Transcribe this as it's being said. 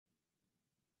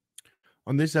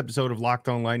On this episode of Locked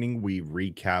On Lightning, we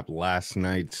recap last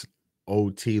night's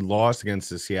OT loss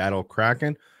against the Seattle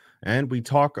Kraken, and we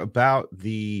talk about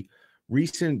the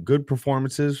recent good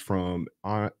performances from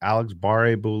Alex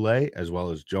Barre-Boulet as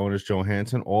well as Jonas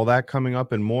Johansson. All that coming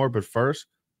up and more, but first,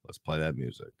 let's play that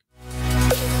music.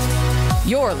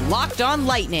 You're Locked On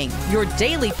Lightning, your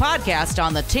daily podcast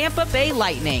on the Tampa Bay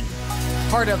Lightning.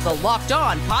 Part of the Locked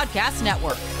On Podcast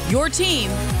Network, your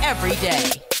team every day.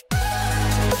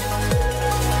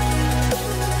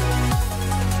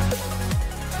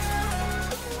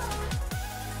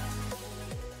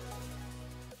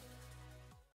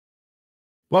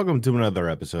 Welcome to another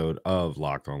episode of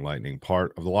Locked On Lightning,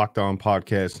 part of the Locked On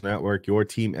Podcast Network, your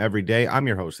team every day. I'm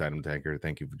your host, Adam Tanker.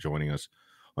 Thank you for joining us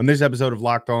on this episode of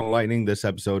Locked On Lightning. This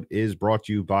episode is brought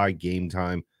to you by Game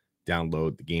Time.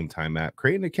 Download the Game Time app,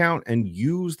 create an account, and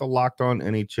use the Locked On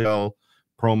NHL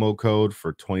promo code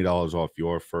for $20 off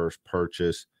your first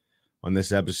purchase. On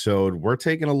this episode, we're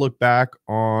taking a look back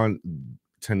on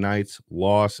tonight's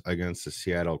loss against the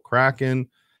Seattle Kraken.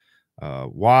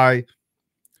 Why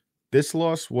this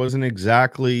loss wasn't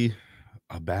exactly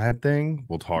a bad thing.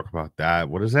 We'll talk about that.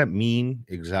 What does that mean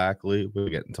exactly? We'll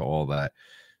get into all that,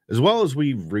 as well as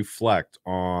we reflect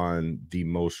on the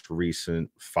most recent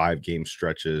 5-game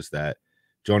stretches that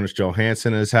Jonas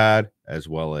Johansson has had, as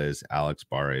well as Alex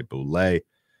Barre-Boulet.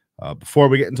 Before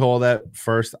we get into all that,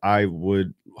 first, I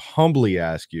would humbly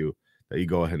ask you that you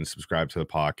go ahead and subscribe to the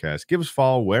podcast. Give us a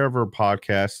follow wherever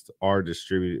podcasts are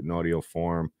distributed in audio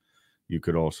form. You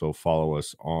could also follow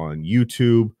us on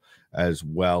YouTube, as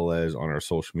well as on our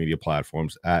social media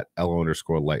platforms at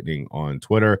 @L_Lightning on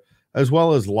Twitter, as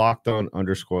well as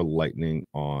LockedOn_Lightning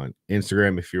on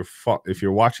Instagram. If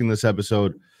you're watching this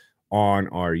episode on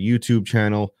our YouTube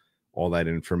channel, all that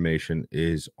information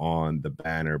is on the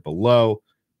banner below.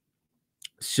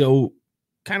 So,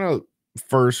 kind of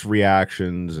first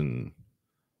reactions and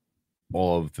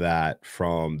all of that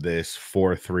from this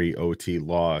 4-3 OT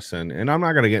loss. And I'm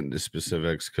not going to get into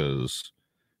specifics because,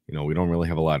 we don't really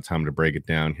have a lot of time to break it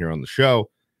down here on the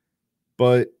show.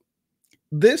 But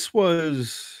this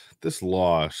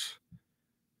loss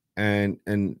and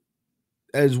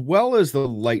as well as the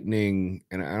Lightning,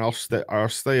 and I'll start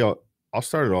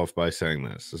it off by saying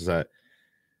this, is that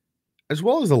as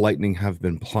well as the Lightning have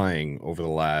been playing over the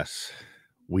last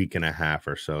week and a half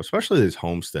or so, especially this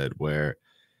homestead, where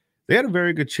they had a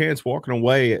very good chance walking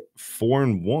away at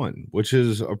 4-1, which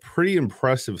is a pretty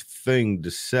impressive thing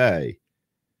to say,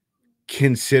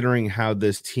 considering how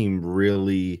this team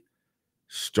really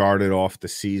started off the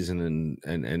season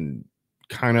and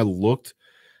kind of looked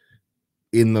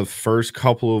in the first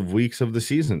couple of weeks of the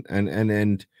season.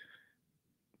 And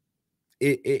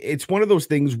it's one of those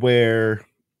things where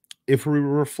if we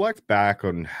reflect back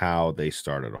on how they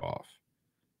started off,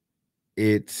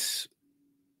 it's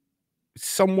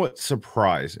somewhat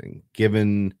surprising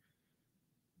given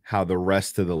how the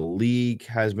rest of the league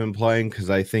has been playing, because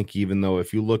I think even though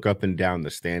if you look up and down the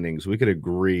standings, we could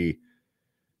agree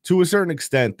to a certain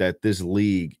extent that this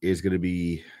league is going to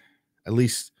be, at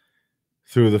least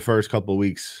through the first couple of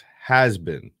weeks, has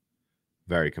been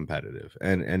very competitive.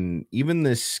 And even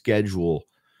this schedule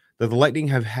that the Lightning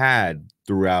have had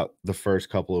throughout the first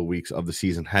couple of weeks of the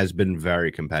season has been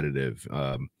very competitive.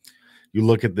 You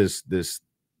look at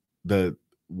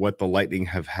what the Lightning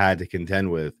have had to contend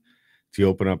with to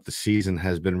open up the season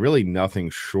has been really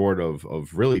nothing short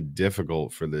of really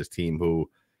difficult for this team, who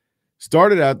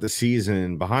started out the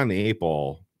season behind the 8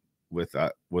 ball with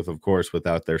of course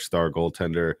without their star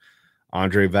goaltender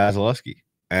Andrei Vasilevsky,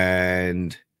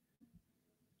 and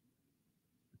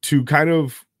to kind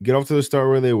of get off to the start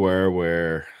where they were,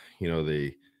 where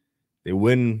they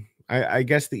win, I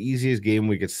guess the easiest game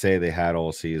we could say they had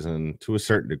all season to a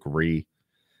certain degree,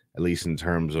 at least in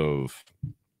terms of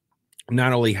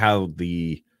not only how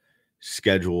the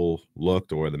schedule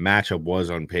looked or the matchup was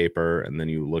on paper, and then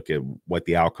you look at what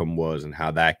the outcome was and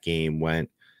how that game went.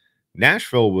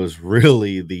 Nashville was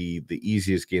really the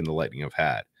easiest game the Lightning have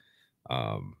had.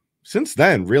 Since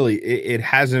then, really, it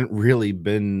hasn't really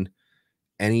been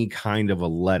any kind of a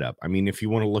let up. I mean, if you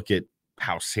want to look at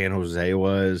how San Jose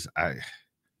was,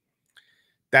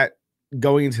 that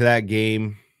going into that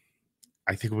game,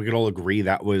 I think we could all agree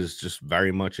that was just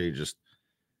very much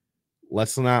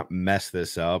let's not mess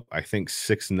this up. I think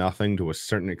 6-0 to a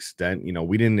certain extent.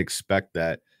 We didn't expect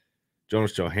that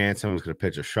Jonas Johansson was going to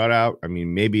pitch a shutout. I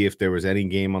mean, maybe if there was any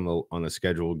game on the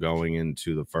schedule going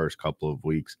into the first couple of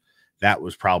weeks, that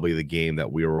was probably the game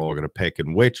that we were all going to pick,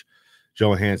 in which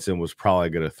Johansson was probably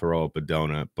going to throw up a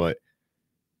donut. But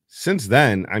since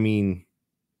then, I mean,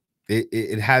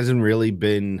 it hasn't really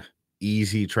been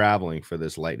easy traveling for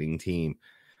this Lightning team.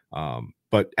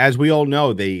 But as we all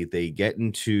know, they get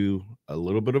into a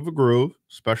little bit of a groove,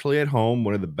 especially at home,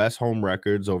 one of the best home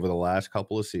records over the last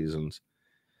couple of seasons.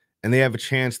 And they have a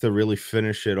chance to really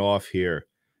finish it off here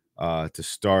to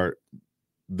start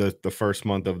the first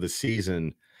month of the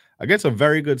season against a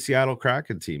very good Seattle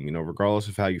Kraken team. Regardless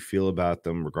of how you feel about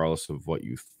them, regardless of what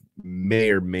you may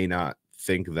or may not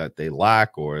think that they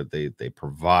lack or they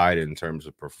provide in terms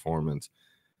of performance,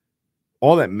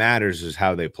 all that matters is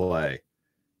how they play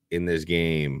in this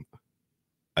game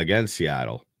against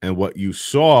Seattle. And what you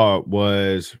saw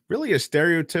was really a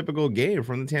stereotypical game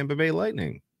from the Tampa Bay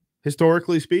Lightning,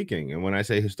 historically speaking. And when I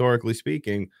say historically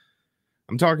speaking,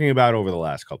 I'm talking about over the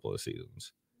last couple of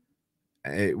seasons.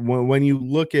 When you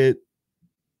look at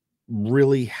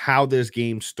really how this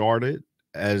game started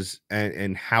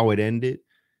and how it ended,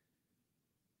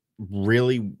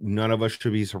 really none of us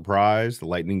should be surprised. The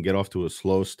Lightning get off to a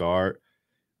slow start,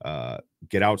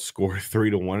 get outscored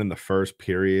 3-1 in the first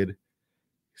period,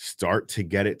 start to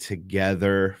get it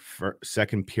together.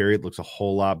 Second period looks a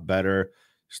whole lot better.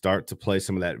 Start to play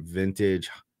some of that vintage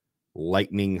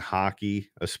Lightning hockey,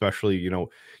 especially,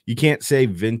 you can't say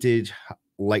vintage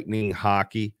Lightning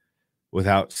hockey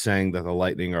without saying that the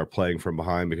Lightning are playing from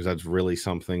behind, because that's really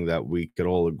something that we could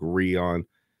all agree on.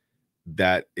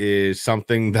 That is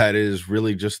something that is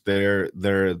really just their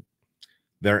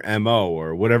MO,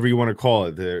 or whatever you want to call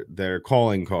it, their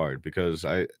calling card, because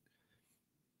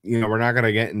we're not going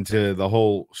to get into the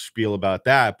whole spiel about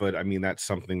that, but I mean, that's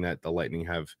something that the Lightning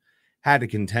have had to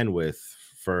contend with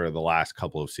for the last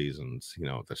couple of seasons.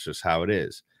 That's just how it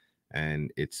is.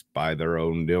 And it's by their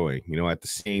own doing. At the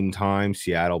same time,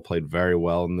 Seattle played very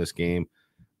well in this game.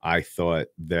 I thought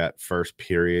that first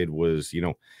period was,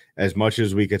 as much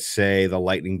as we could say the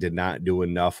Lightning did not do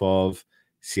enough of,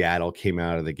 Seattle came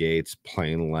out of the gates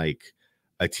playing like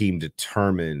a team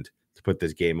determined to put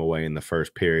this game away in the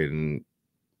first period. And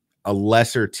a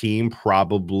lesser team,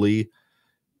 probably,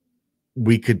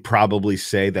 we could probably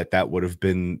say that would have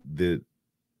been the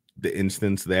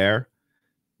instance there.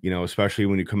 Especially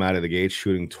when you come out of the gate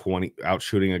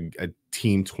outshooting a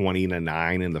team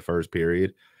 20-9 in the first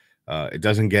period. It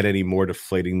doesn't get any more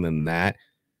deflating than that.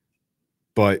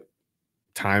 But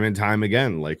time and time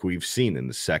again, like we've seen in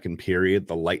the second period,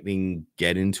 the Lightning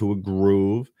get into a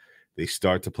groove. They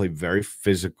start to play very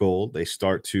physical. They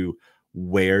start to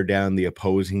wear down the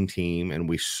opposing team, and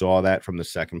we saw that from the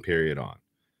second period on.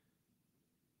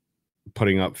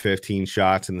 Putting up 15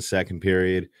 shots in the second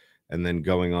period, and then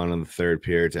going on in the third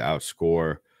period to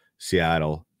outscore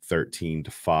Seattle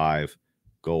 13-5.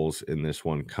 Goals in this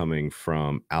one coming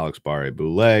from Alex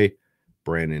Barre-Boulet,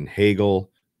 Brandon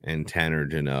Hagel, and Tanner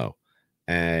Jeannot.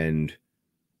 And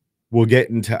we'll get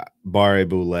into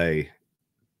Barre-Boulet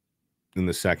in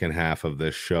the second half of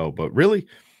this show. But really,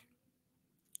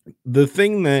 the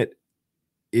thing that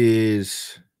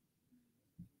is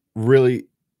really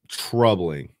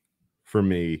troubling for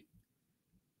me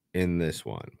in this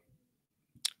one,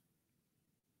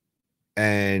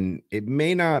 and it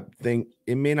may not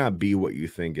be what you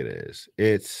think it is.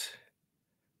 It's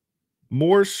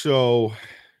more so,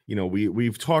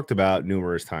 we've talked about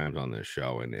numerous times on this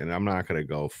show, and I'm not going to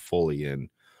go fully in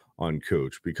on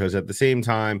Cooch, because at the same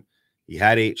time, he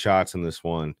had 8 shots in this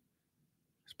one.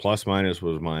 His plus minus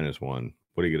was -1.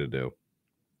 What are you going to do?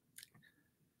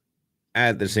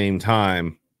 At the same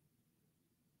time,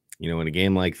 in a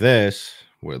game like this,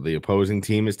 where the opposing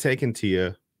team is taken to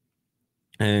you,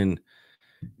 and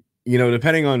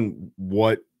depending on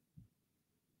what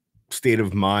state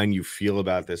of mind you feel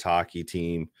about this hockey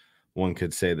team, one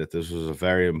could say that this was a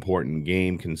very important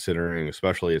game, considering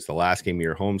especially it's the last game of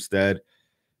your homestead,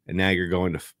 and now you're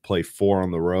going to play 4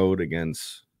 on the road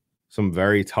against some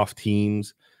very tough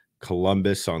teams.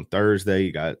 Columbus on Thursday.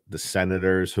 You got the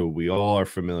Senators, who we all are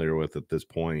familiar with at this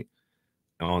point,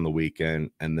 on the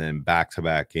weekend, and then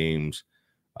back-to-back games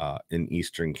in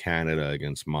Eastern Canada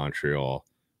against Montreal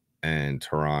and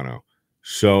Toronto.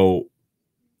 So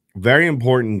very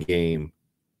important game.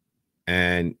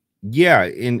 And yeah,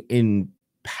 in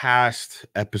past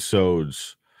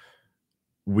episodes,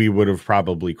 we would have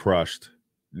probably crushed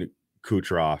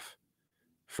Kucherov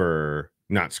for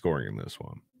not scoring in this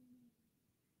one.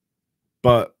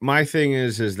 But my thing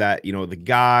is that, the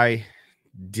guy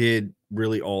did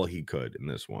really all he could in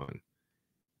this one.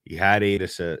 He had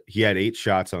 8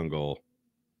 shots on goal.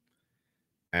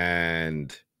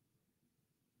 And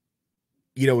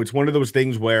it's one of those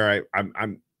things where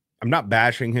I'm not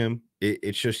bashing him.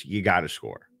 It's just, you got to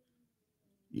score,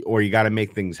 or you got to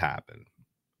make things happen.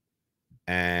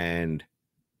 And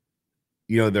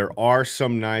there are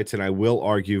some nights, and I will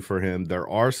argue for him, there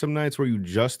are some nights where you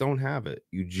just don't have it.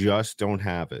 You just don't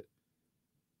have it.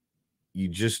 you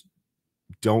just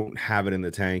don't have it in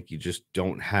the tank. You just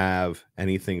don't have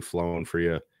anything flowing for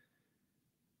you.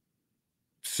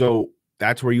 So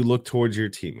that's where you look towards your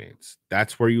teammates.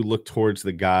 That's where you look towards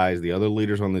the guys, the other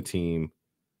leaders on the team,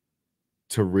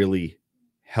 to really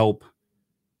help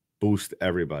boost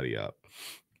everybody up.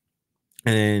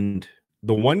 And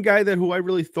the one guy who I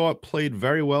really thought played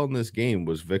very well in this game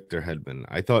was Victor Hedman.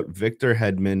 I thought Victor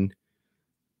Hedman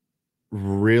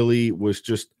really was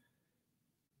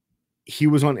he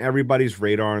was on everybody's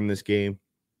radar in this game.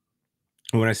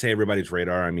 And when I say everybody's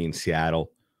radar, I mean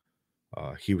Seattle.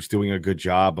 He was doing a good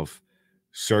job of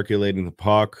circulating the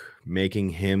puck, making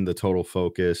him the total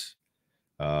focus.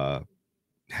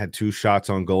 Had 2 shots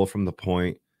on goal from the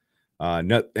point.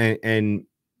 And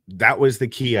that was the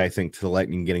key, I think, to the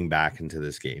Lightning getting back into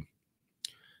this game.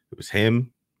 It was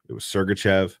him. It was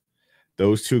Sergachev.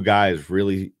 Those 2 guys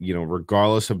really,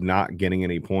 regardless of not getting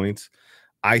any points,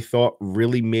 I thought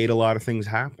really made a lot of things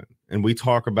happen. And we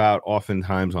talk about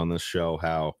oftentimes on this show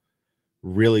how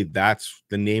really that's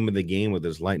the name of the game with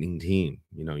this Lightning team.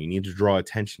 You need to draw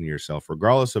attention to yourself,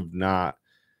 regardless of not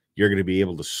you're going to be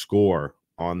able to score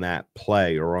on that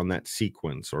play or on that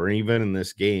sequence, or even in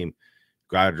this game,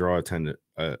 got to draw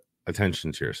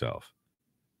attention to yourself.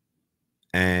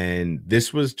 And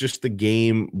this was just the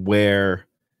game where,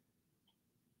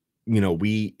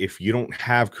 if you don't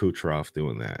have Kucherov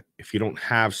doing that, if you don't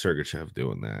have Sergachev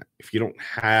doing that, if you don't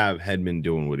have Hedman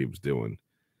doing what he was doing,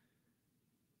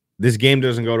 this game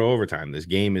doesn't go to overtime. This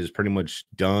game is pretty much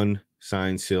done,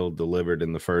 signed, sealed, delivered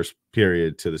in the first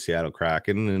period to the Seattle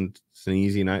Kraken, and it's an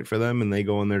easy night for them, and they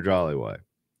go on their jolly way.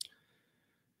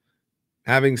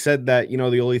 Having said that,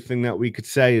 the only thing that we could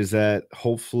say is that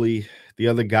hopefully the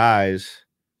other guys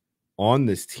on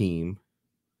this team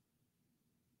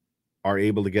are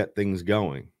able to get things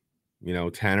going.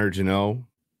 Tanner Jeannot,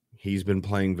 he's been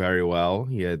playing very well.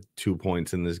 He had 2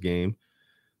 points in this game.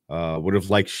 Would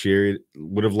have liked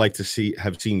to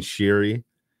have seen Sheary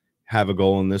have a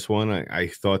goal in this one. I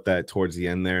thought that towards the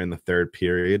end there in the third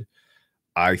period,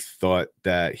 I thought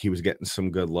that he was getting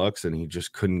some good looks and he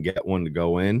just couldn't get one to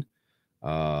go in.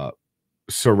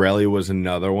 Cirelli was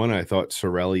another one. I thought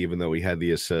Cirelli, even though he had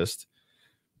the assist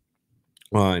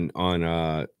on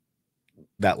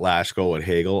that last goal at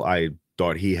Hagel, I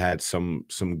thought he had some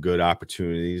good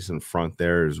opportunities in front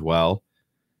there as well.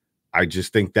 I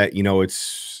just think that,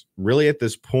 it's really at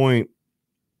this point,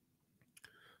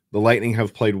 the Lightning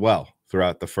have played well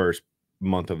throughout the first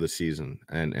month of the season.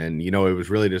 And it was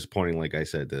really disappointing, like I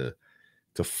said, to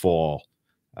fall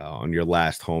on your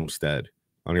last home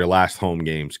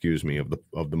game,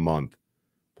 of the month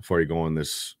before you go on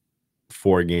this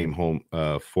 4-game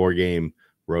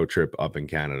road trip up in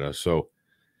Canada. So,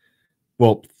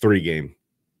 3-game,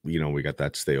 we got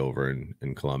that stay over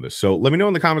in Columbus. So let me know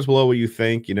in the comments below what you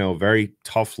think. Very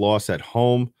tough loss at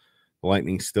home. The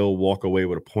Lightning still walk away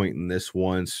with a point in this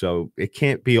one. So it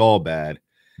can't be all bad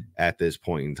at this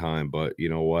point in time. But you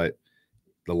know what?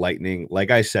 The Lightning,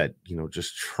 like I said,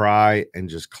 just try and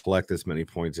just collect as many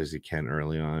points as you can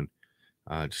early on,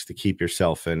 just to keep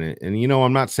yourself in it. And,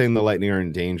 I'm not saying the Lightning are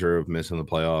in danger of missing the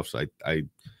playoffs. I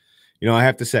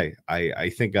have to say, I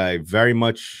think I very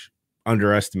much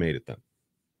underestimated them,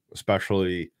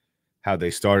 especially how they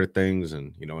started things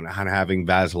and, and having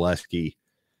Vasilevsky.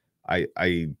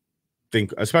 I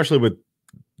think, especially with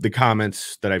the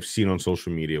comments that I've seen on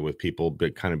social media with people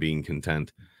kind of being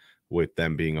content with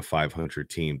them being a 500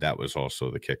 team, that was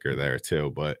also the kicker there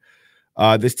too. But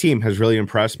this team has really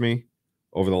impressed me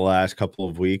over the last couple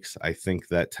of weeks. I think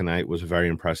that tonight was a very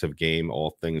impressive game,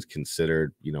 all things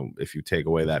considered. If you take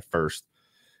away that first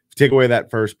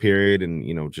period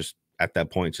and, just at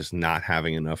that point, just not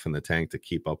having enough in the tank to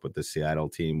keep up with the Seattle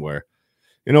team, where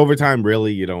in overtime,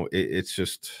 really, it's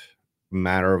just a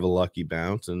matter of a lucky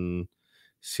bounce, and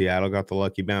Seattle got the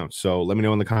lucky bounce. So let me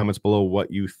know in the comments below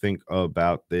what you think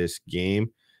about this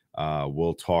game.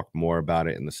 We'll talk more about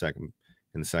it in the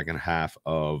second half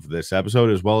of this episode,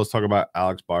 as well as talk about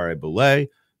Alex Barre-Boulet,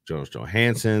 Jonas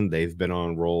Johansson. They've been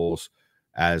on rolls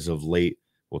as of late.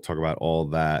 We'll talk about all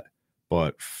that.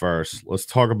 But first, let's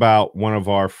talk about one of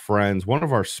our friends, one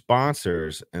of our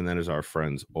sponsors, and that is our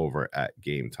friends over at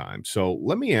Game Time. So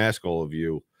let me ask all of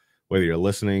you, whether you're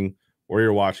listening or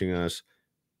you're watching us,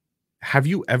 have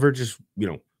you ever just,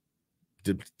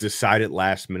 decided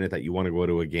last minute that you want to go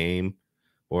to a game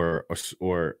or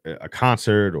a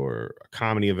concert or a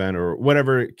comedy event or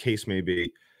whatever case may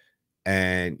be,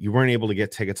 and you weren't able to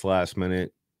get tickets last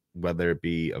minute, whether it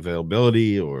be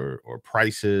availability or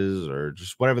prices or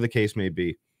just whatever the case may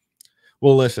be?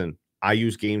 Well, listen, I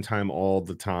use Game Time all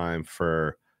the time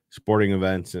for sporting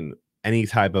events and any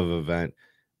type of event.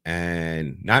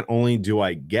 And not only do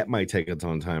I get my tickets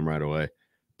on time right away,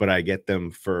 but I get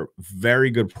them for very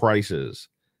good prices.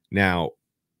 Now,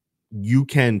 you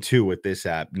can too with this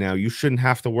app. Now, you shouldn't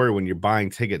have to worry when you're buying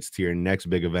tickets to your next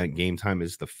big event. Game Time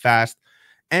is the fast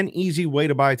and easy way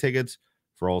to buy tickets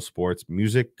for all sports,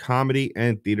 music, comedy,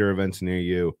 and theater events near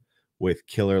you with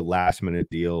killer last-minute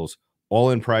deals,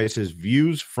 all-in prices,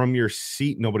 views from your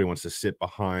seat. Nobody wants to sit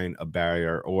behind a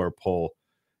barrier or a pole.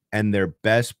 And their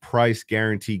best price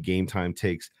guarantee. Game Time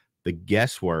takes the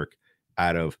guesswork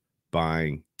out of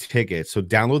buying tickets. So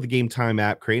download the Game Time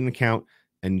app, create an account,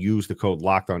 and use the code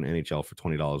LOCKEDONNHL for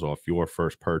 $20 off your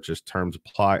first purchase. Terms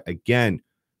apply. Again,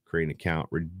 create an account.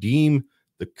 Redeem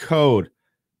the code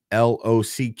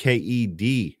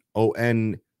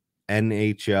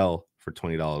LOCKEDONNHL for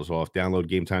 $20 off. Download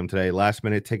Game Time today. Last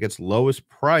minute tickets, lowest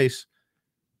price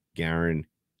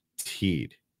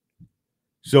guaranteed.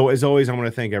 So as always, I want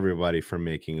to thank everybody for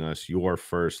making us your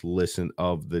first listen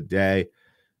of the day.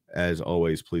 As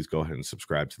always, please go ahead and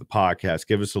subscribe to the podcast.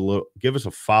 Give us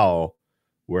a follow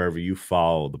wherever you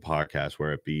follow the podcast,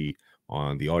 whether it be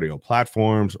on the audio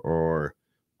platforms or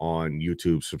on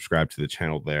YouTube. Subscribe to the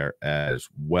channel there as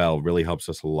well. Really helps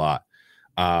us a lot.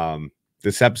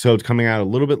 This episode's coming out a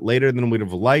little bit later than we'd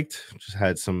have liked. Just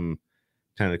had some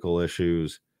technical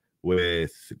issues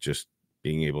with just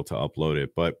being able to upload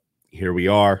it, but here we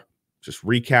are, just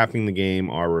recapping the game,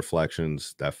 our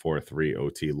reflections, that 4-3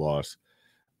 OT loss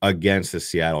against the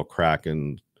Seattle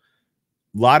Kraken.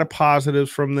 A lot of positives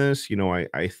from this. You know,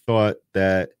 I thought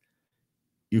that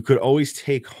you could always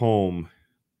take home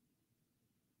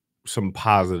some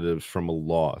positives from a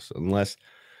loss, unless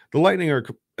the Lightning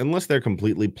unless they're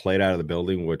completely played out of the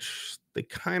building, which they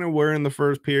kind of were in the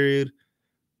first period.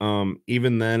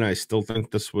 Even then, I still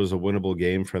think this was a winnable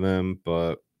game for them,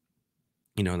 but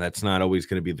you know, that's not always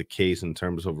going to be the case in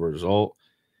terms of a result.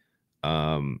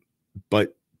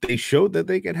 But they showed that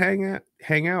they could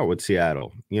hang out with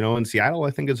Seattle. You know, and Seattle,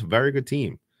 I think, is a very good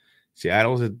team.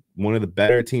 Seattle's one of the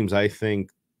better teams, I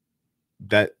think,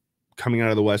 that coming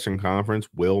out of the Western Conference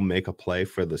will make a play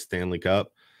for the Stanley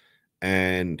Cup.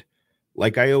 And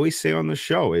like I always say on the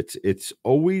show, it's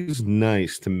always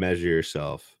nice to measure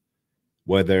yourself,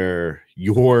 whether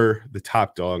you're the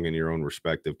top dog in your own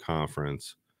respective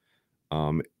conference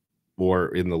or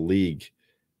in the league.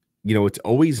 You know, it's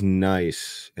always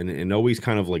nice and always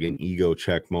kind of like an ego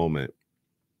check moment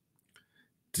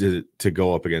to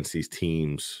go up against these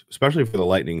teams, especially for the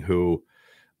Lightning, who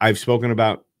I've spoken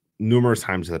about numerous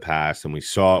times in the past, and we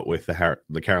saw it with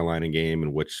the Carolina game,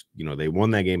 in which, you know, they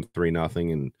won that game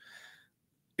 3-0. And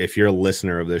if you're a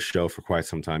listener of this show for quite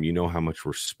some time, you know how much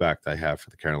respect I have for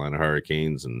the Carolina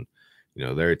Hurricanes, and you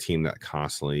know, they're a team that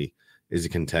constantly is a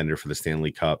contender for the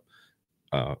Stanley Cup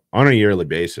on a yearly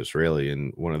basis, really,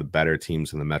 and one of the better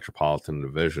teams in the Metropolitan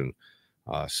Division.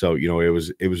 So, you know, it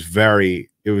was very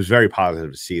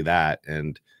positive to see that.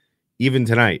 And even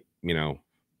tonight, you know,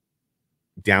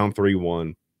 down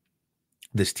 3-1,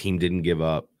 this team didn't give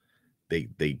up.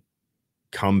 They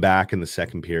come back in the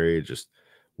second period, just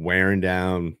wearing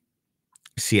down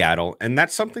Seattle. And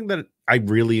that's something that I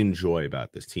really enjoy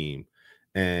about this team.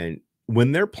 And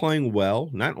when they're playing well,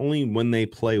 not only when they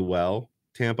play well,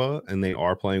 Tampa, and they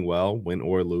are playing well, win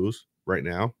or lose right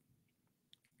now,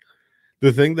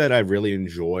 the thing that I really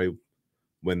enjoy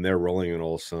when they're rolling on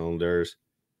all cylinders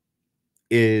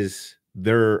is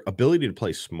their ability to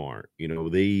play smart. You know,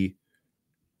 you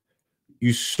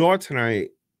saw tonight,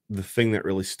 the thing that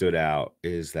really stood out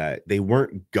is that they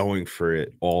weren't going for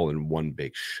it all in one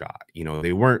big shot. You know,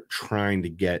 they weren't trying to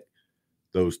get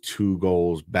those 2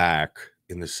 goals back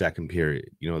in the second period.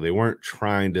 You know, they weren't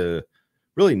trying to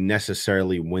really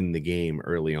necessarily win the game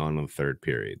early on in the third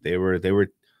period. They were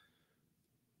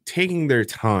taking their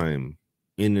time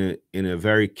in a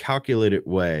very calculated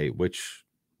way, which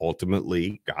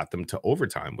ultimately got them to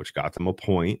overtime, which got them a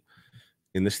point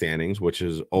in the standings, which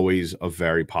is always a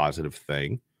very positive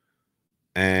thing.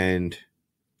 And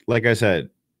like I said,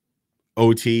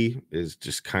 OT is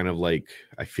just kind of like,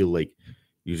 I feel like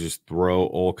you just throw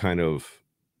all kind of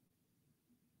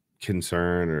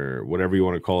concern or whatever you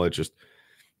want to call it, just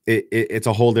it's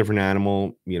a whole different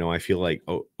animal. You know, I feel like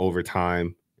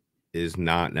overtime is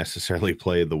not necessarily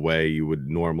played the way you would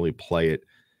normally play it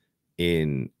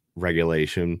in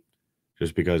regulation,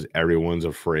 just because everyone's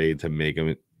afraid to make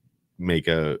a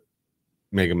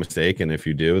mistake, and if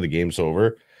you do, the game's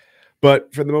over.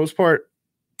 But for the most part,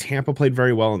 Tampa played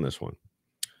very well in this one,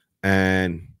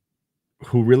 and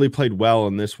who really played well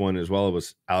in this one as well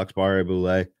was Alex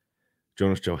Barre-Boulet,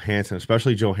 Jonas Johansson,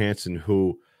 especially Johansson,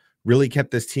 who really kept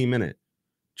this team in it.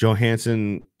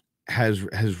 Johansson has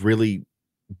really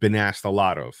been asked a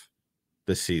lot of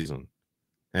this season,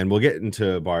 and we'll get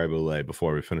into Barre-Boulet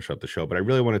before we finish up the show, but I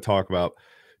really want to talk about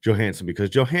Johansson, because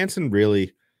Johansson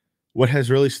really, what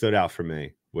has really stood out for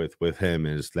me with him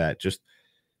is that, just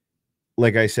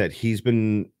like I said, he's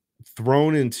been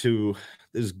thrown into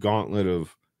this gauntlet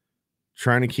of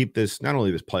trying to keep this, not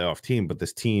only this playoff team, but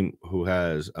this team who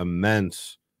has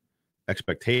immense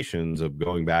expectations of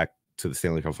going back to the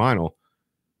Stanley Cup final,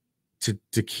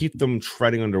 to keep them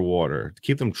treading underwater, to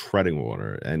keep them treading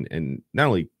water, and not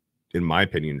only, in my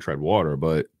opinion, tread water,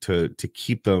 but to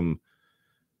keep them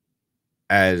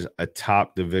as a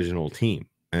top divisional team.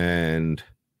 And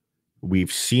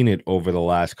we've seen it over the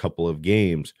last couple of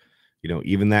games. You know,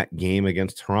 even that game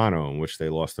against Toronto, in which they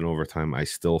lost in overtime, I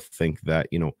still think that,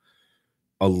 you know,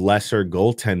 a lesser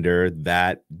goaltender,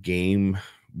 that game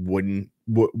would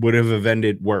have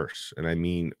ended worse. And I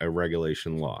mean a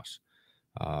regulation loss.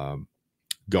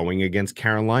 Going against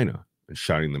Carolina and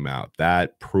shutting them out,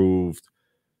 that proved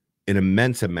an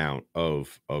immense amount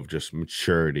of just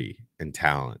maturity and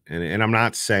talent. And I'm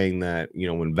not saying that, you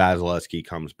know, when Vasilevsky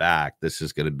comes back, this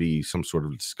is going to be some sort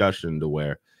of discussion to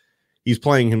where he's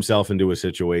playing himself into a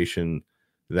situation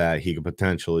that he could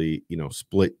potentially, you know,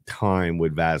 split time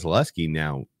with Vasilevsky.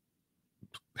 Now,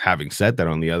 having said that,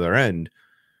 on the other end,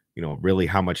 you know, really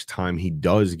how much time he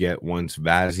does get once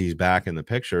Vazzy's back in the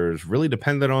picture is really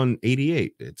dependent on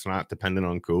 88. It's not dependent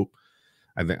on Coop.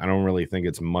 I don't really think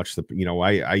it's much.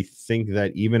 I think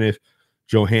that even if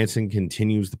Johansson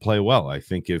continues to play well, I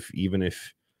think if he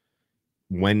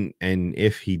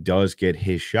does get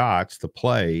his shots to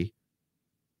play,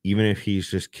 even if he's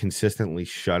just consistently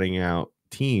shutting out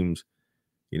teams,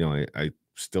 you know, I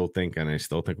still think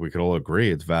we could all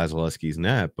agree it's Vasilevsky's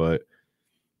net, but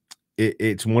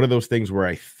it's one of those things where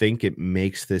I think it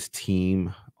makes this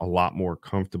team a lot more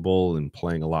comfortable and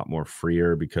playing a lot more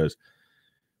freer, because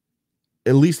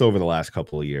at least over the last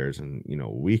couple of years, and, you know,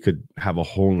 we could have a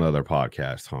whole nother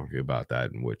podcast talking about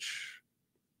that, in which,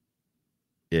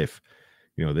 if,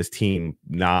 you know, this team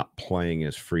not playing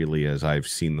as freely as I've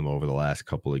seen them over the last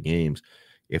couple of games,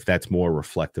 if that's more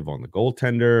reflective on the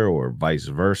goaltender or vice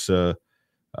versa.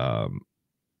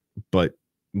 But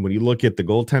when you look at the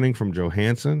goaltending from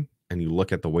Johansson and you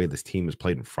look at the way this team is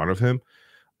played in front of him,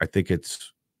 I think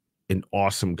it's an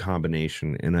awesome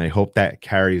combination. And I hope that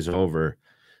carries over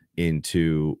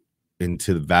into the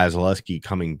Vasilevsky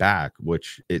coming back,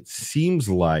 which it seems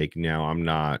like, now I'm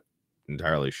not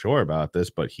entirely sure about this,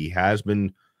 but he has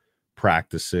been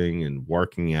practicing and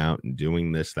working out and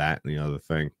doing this, that, and the other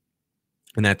thing.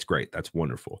 And that's great. That's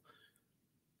wonderful.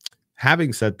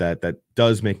 Having said that, that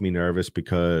does make me nervous,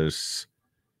 because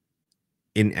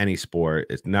in any sport,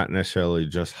 it's not necessarily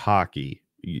just hockey.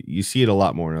 You see it a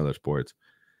lot more in other sports.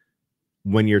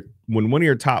 When one of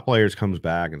your top players comes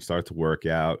back and starts to work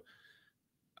out,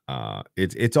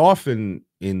 it's often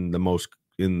in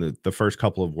the first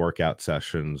couple of workout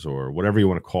sessions, or whatever you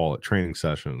want to call it, training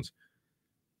sessions.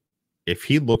 If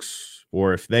he looks,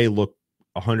 or if they look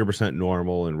 100%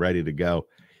 normal and ready to go,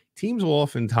 teams will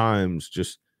oftentimes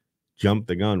just jump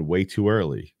the gun way too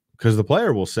early, because the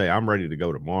player will say, I'm ready to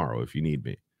go tomorrow if you need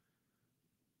me.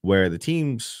 Where the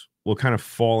teams will kind of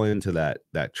fall into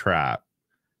that trap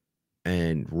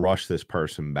and rush this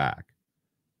person back.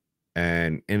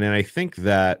 And then I think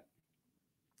that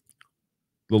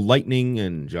the Lightning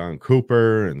and John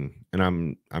Cooper, and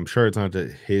I'm sure it's not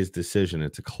his decision,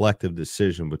 it's a collective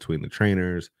decision between the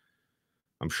trainers.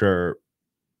 I'm sure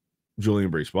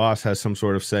Julian Brees-Boss has some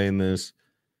sort of say in this,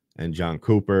 and John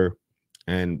Cooper,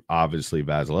 and obviously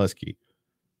Vasilevsky.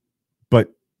 But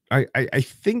I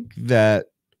think that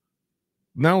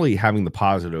not only having the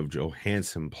positive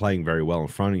Johansson playing very well in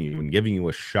front of you and giving you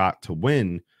a shot to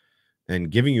win, and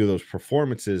giving you those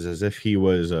performances as if he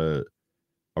was a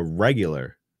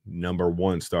regular number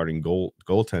one starting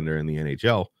goaltender in the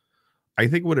NHL, I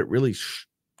think what it really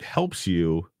helps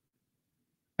you,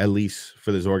 at least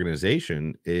for this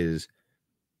organization, is,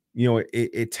 you know,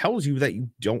 it tells you that you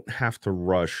don't have to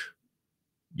rush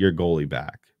your goalie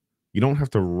back. You don't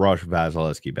have to rush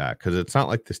Vasilevsky back, because it's not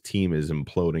like this team is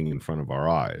imploding in front of our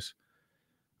eyes.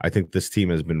 I think this team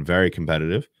has been very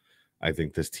competitive. I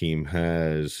think this team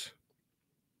has,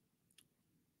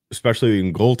 especially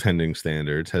in goaltending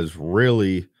standards, has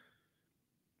really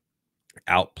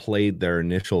outplayed their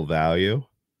initial value.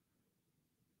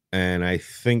 And I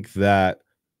think that,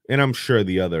 and I'm sure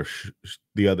the other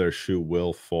shoe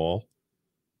will fall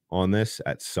on this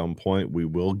at some point. We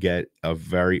will get a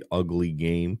very ugly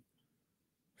game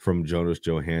from Jonas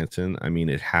Johansson. I mean,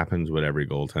 it happens with every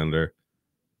goaltender.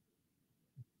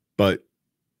 But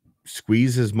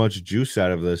squeeze as much juice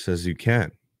out of this as you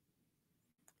can,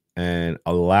 and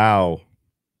allow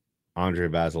Andrei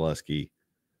Vasilevsky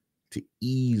to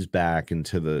ease back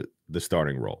into the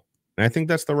starting role. And I think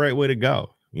that's the right way to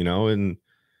go, and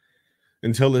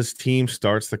until this team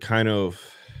starts to kind of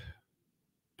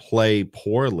play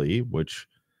poorly, which,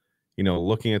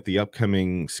 looking at the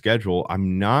upcoming schedule,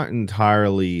 I'm not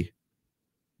entirely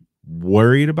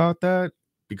worried about that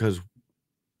because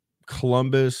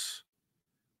Columbus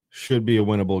should be a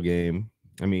winnable game.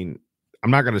 I mean,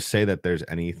 I'm not going to say that there's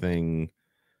anything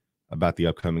about the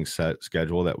upcoming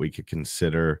schedule that we could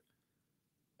consider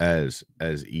as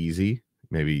easy.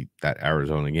 Maybe that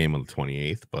Arizona game on the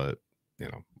 28th, but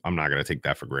I'm not going to take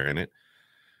that for granted.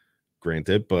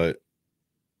 But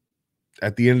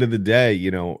at the end of the day,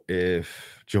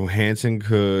 if Johansson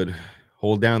could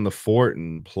hold down the fort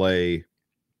and play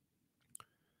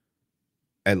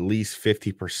at least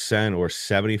 50% or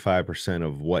 75%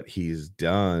 of what he's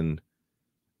done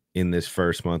in this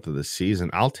first month of the season,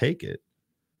 I'll take it.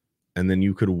 And then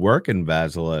you could work in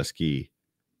Vasilevsky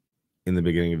in the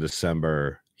beginning of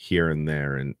December here and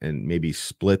there and maybe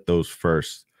split those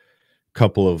first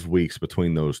couple of weeks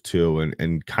between those two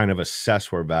and kind of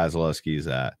assess where Vasilevsky is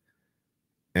at.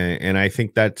 And I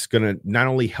think that's going to not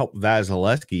only help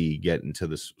Vasilevsky get into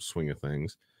the swing of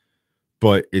things,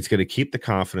 but it's going to keep the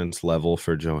confidence level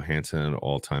for Johansson at an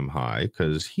all-time high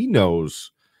because he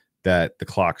knows that the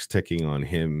clock's ticking on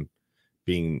him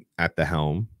being at the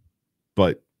helm.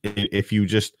 But if you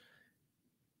just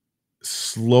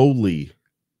slowly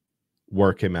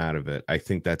work him out of it, I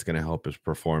think that's going to help his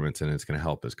performance and it's going to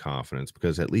help his confidence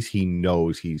because at least he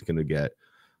knows he's going to get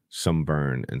some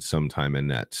burn and some time in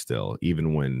net still,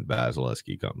 even when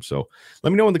Vasilevsky comes. So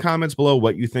let me know in the comments below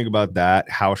what you think about that.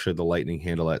 How should the Lightning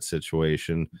handle that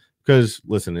situation? Because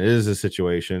listen, it is a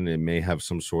situation. It may have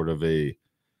some sort of a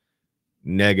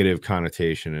negative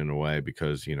connotation in a way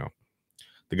because,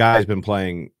 the guy's been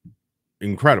playing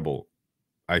incredible,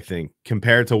 I think,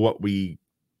 compared to what we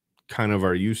kind of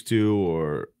are used to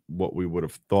or what we would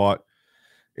have thought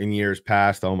in years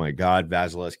past. Oh my God,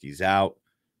 Vasilevsky's out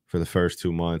for the first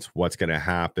 2 months. What's going to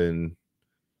happen?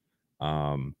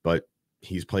 But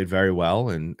he's played very well.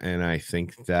 And I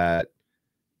think that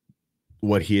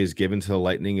what he has given to the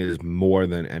Lightning is more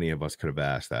than any of us could have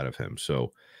asked out of him.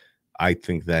 So I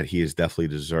think that he has definitely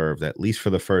deserved, at least for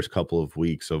the first couple of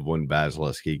weeks of when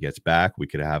Vasilevsky gets back, we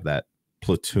could have that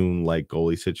platoon-like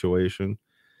goalie situation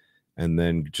and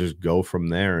then just go from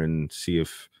there and see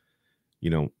if,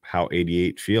 how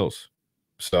 88 feels.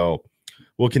 So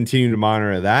we'll continue to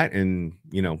monitor that. And,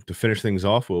 to finish things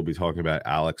off, we'll be talking about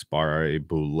Alex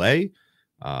Barre-Boulet.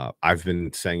 I've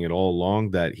been saying it all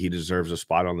along that he deserves a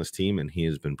spot on this team, and he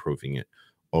has been proving it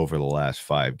over the last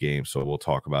 5 games. So we'll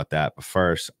talk about that. But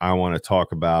first, I want to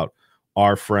talk about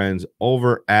our friends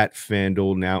over at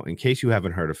FanDuel. Now, in case you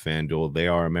haven't heard of FanDuel, they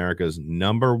are America's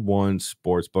 #1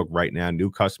 sports book right now.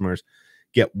 New customers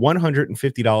get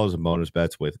 $150 in bonus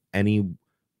bets with any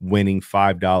winning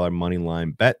 $5 money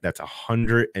line bet. That's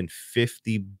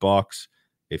 $150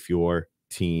 if your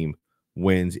team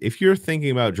wins. If you're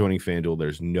thinking about joining FanDuel,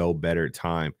 there's no better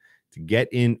time to get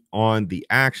in on the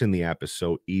action. The app is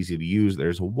so easy to use.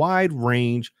 There's a wide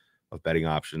range of betting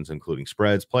options, including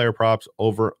spreads, player props,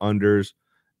 over-unders,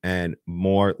 and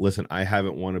more. Listen, I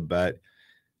haven't won a bet,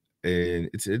 and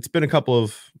it's been a couple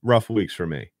of rough weeks for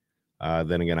me.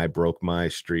 Then again, I broke my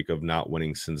streak of not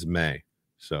winning since May.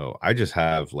 So I just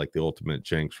have like the ultimate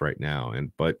jinx right now.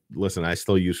 But listen, I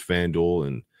still use FanDuel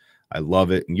and I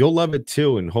love it. And you'll love it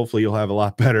too. And hopefully you'll have a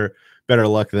lot better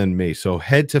luck than me. So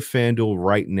head to FanDuel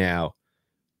right now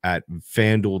at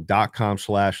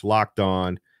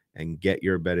fanduel.com/lockedon and get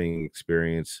your betting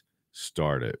experience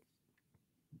started.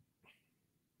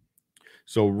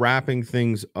 So wrapping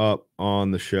things up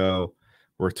on the show,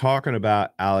 we're talking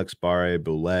about Alex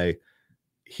Barre-Boulet.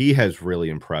 He has really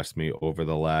impressed me over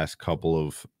the last couple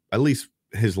of, at least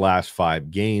his last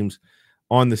 5 games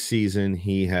on the season.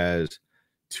 He has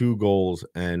 2 goals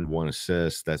and 1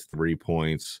 assist. That's 3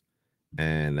 points.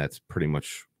 And that's pretty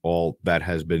much all that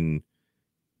has been.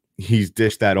 He's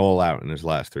dished that all out in his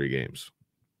last 3 games.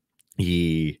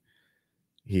 He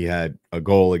had a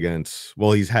goal against,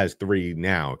 well, he has 3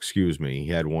 now, excuse me.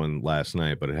 He had 1 last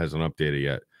night, but it hasn't updated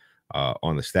yet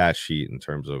on the stat sheet in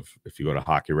terms of if you go to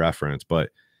Hockey Reference. But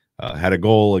had a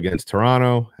goal against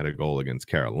Toronto, had a goal against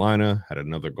Carolina, had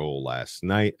another goal last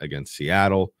night against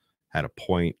Seattle, had a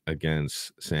point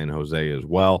against San Jose as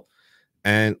well.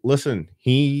 And listen,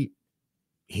 he's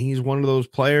one of those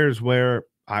players where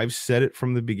I've said it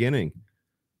from the beginning.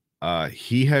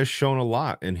 He has shown a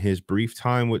lot in his brief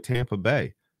time with Tampa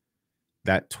Bay.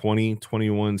 That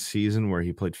 2021 season where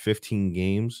he played 15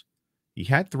 games, he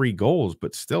had 3 goals,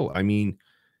 but still, I mean,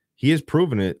 he has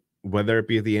proven it, whether it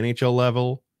be at the NHL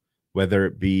level whether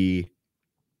it be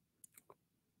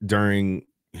during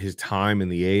his time in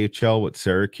the AHL with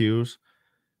Syracuse.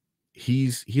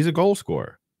 He's a goal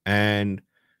scorer, and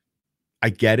I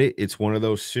get it. It's one of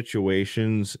those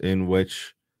situations in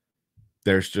which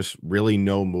there's just really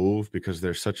no move because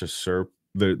there's such a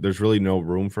there's really no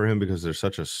room for him because there's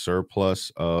such a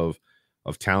surplus of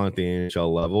talent at the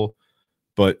NHL level.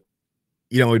 But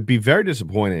it'd be very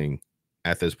disappointing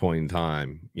at this point in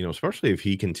time, especially if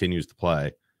he continues to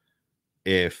play,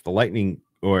 if the Lightning,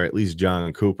 or at least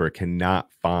John Cooper,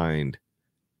 cannot find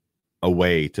a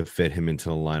way to fit him into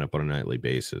the lineup on a nightly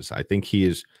basis. I think he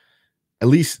is at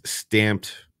least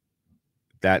stamped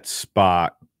that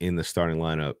spot in the starting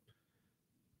lineup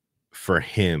for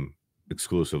him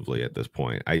exclusively at this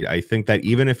point. I think that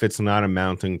even if it's not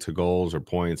amounting to goals or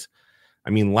points, I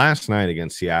mean, last night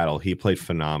against Seattle, he played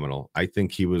phenomenal. I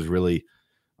think he was really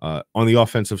on the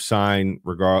offensive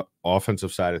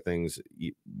side of things,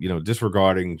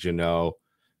 disregarding Jeannot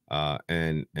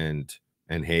and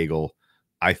Hagel.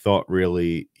 I thought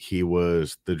really he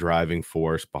was the driving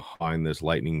force behind this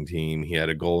Lightning team. He had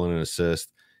a goal and an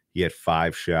assist. He had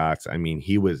 5 shots. I mean,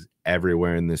 he was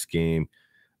everywhere in this game.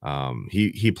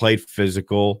 He played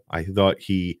physical. I thought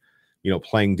he,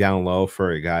 playing down low for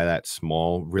a guy that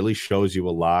small really shows you a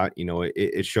lot.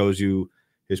 It shows you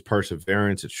his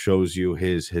perseverance. It shows you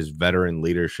his veteran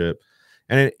leadership,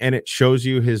 and it shows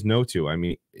you his no-to. I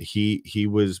mean, he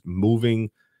was moving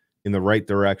in the right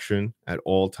direction at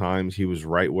all times. He was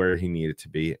right where he needed to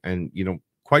be. And,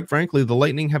 quite frankly, the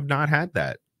Lightning have not had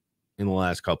that in the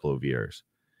last couple of years.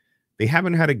 They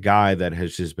haven't had a guy that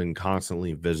has just been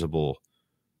constantly visible.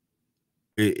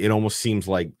 It almost seems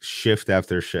like shift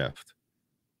after shift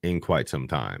in quite some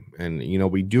time. And,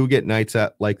 we do get nights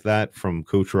like that from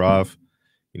Kucherov,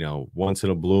 once in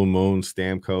a blue moon,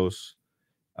 Stamkos.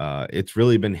 It's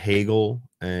really been Hagel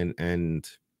and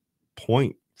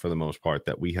Point for the most part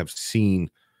that we have seen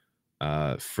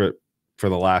for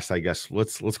the last, I guess,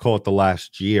 let's call it the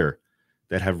last year,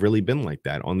 that have really been like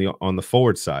that on the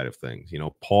forward side of things.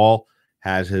 Paul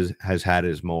has had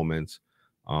his moments,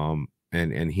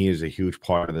 and he is a huge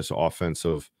part of this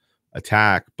offensive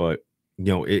attack. But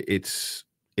it's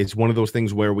one of those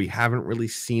things where we haven't really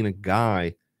seen a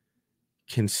guy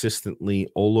consistently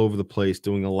all over the place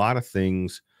doing a lot of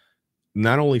things,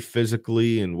 not only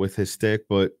physically and with his stick,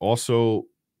 but also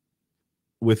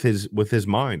with his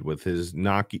mind, with his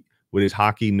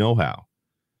hockey know-how.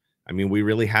 I mean, we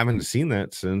really haven't seen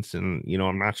that since, and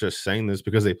I'm not just saying this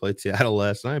because they played Seattle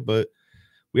last night, but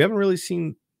we haven't really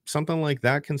seen something like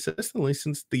that consistently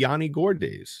since the Yanni Gourde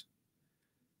days.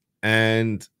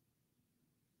 And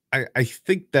I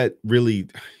think that really,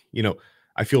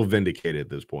 I feel vindicated at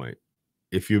this point.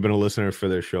 If you've been a listener for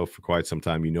their show for quite some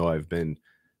time, I've been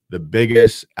the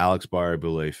biggest Alex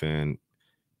Barre-Boulet fan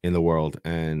in the world.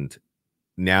 And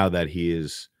now that he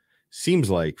seems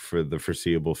like for the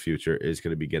foreseeable future is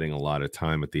going to be getting a lot of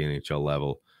time at the NHL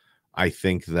level, I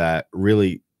think that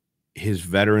really his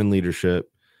veteran leadership,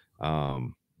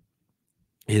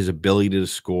 his ability to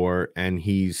score, and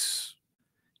he's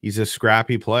a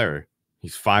scrappy player.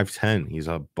 He's 5'10". He's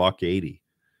a $180.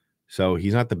 So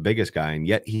he's not the biggest guy, and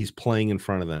yet he's playing in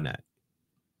front of the net.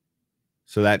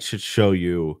 So that should show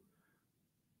you,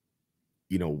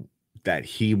 that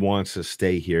he wants to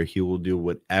stay here. He will do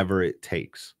whatever it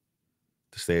takes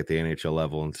to stay at the NHL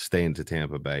level and to stay into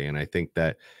Tampa Bay. And I think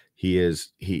that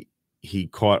he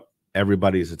caught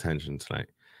everybody's attention tonight.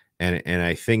 And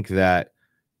I think that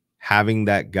having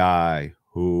that guy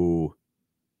who,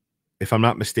 if I'm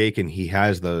not mistaken, he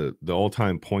has the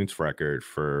all-time points record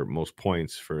for most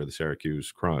points for the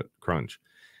Syracuse Crunch.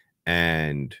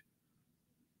 And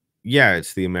yeah,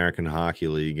 it's the American Hockey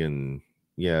League, and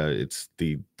yeah, it's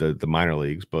the minor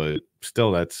leagues, but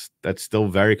still that's still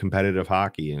very competitive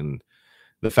hockey. And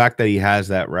the fact that he has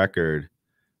that record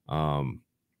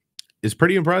is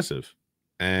pretty impressive.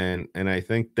 And I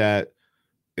think that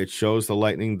it shows the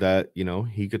Lightning that,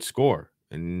 he could score.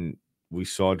 And we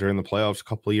saw during the playoffs a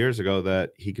couple of years ago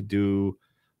that he could do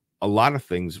a lot of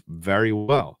things very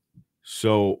well.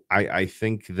 So I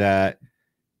think that,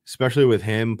 especially with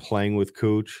him playing with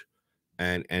Cooch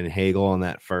and Hagel on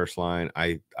that first line,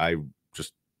 I'm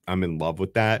in love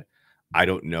with that. I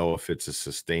don't know if it's a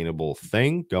sustainable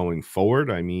thing going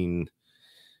forward. I mean,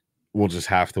 we'll just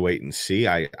have to wait and see.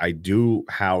 I do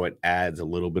how it adds a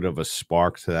little bit of a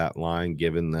spark to that line,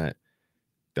 given that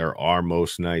there are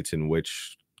most nights in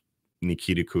which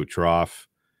Nikita Kucherov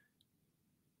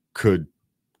could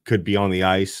be on the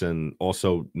ice and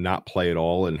also not play at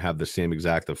all and have the same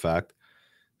exact effect.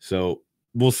 So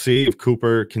we'll see if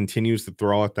Cooper continues to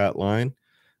throw at that line.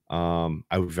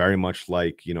 I would very much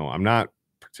like, I'm not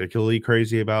particularly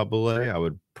crazy about Boulet. I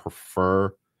would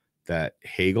prefer that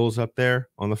Hagel's up there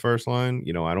on the first line.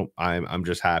 I'm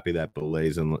just happy that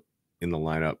Boulet's in the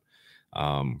lineup.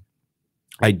 I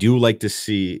would like to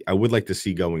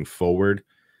see going forward,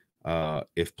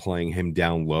 if playing him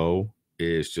down low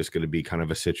is just going to be kind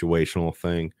of a situational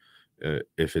thing,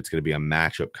 if it's going to be a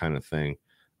matchup kind of thing,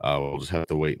 we'll just have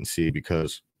to wait and see,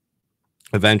 because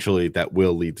eventually that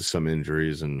will lead to some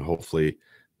injuries, and hopefully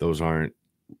those aren't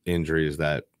injuries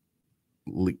that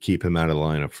keep him out of the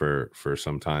lineup for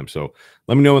some time. So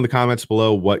let me know in the comments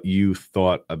below what you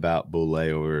thought about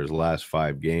Boulet over his last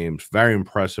 5 games. Very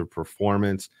impressive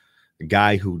performance. A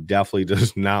guy who definitely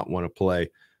does not want to play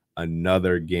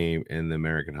another game in the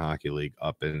American Hockey League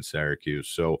up in Syracuse.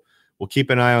 So we'll keep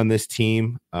an eye on this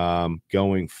team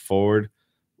going forward.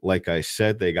 Like I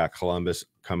said, they got Columbus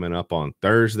coming up on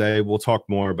Thursday. We'll talk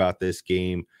more about this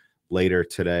game later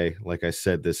today. Like I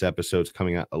said, this episode's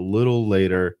coming out a little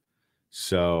later,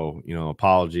 so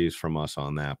apologies from us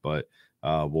on that, but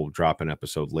we'll drop an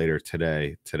episode later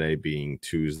today being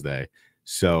Tuesday.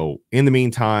 So in the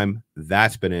meantime,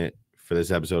 that's been it for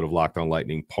this episode of Locked On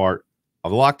Lightning, part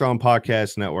of the Locked On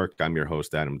Podcast Network. I'm your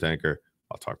host, Adam Tanker.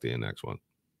 I'll talk to you in the next one.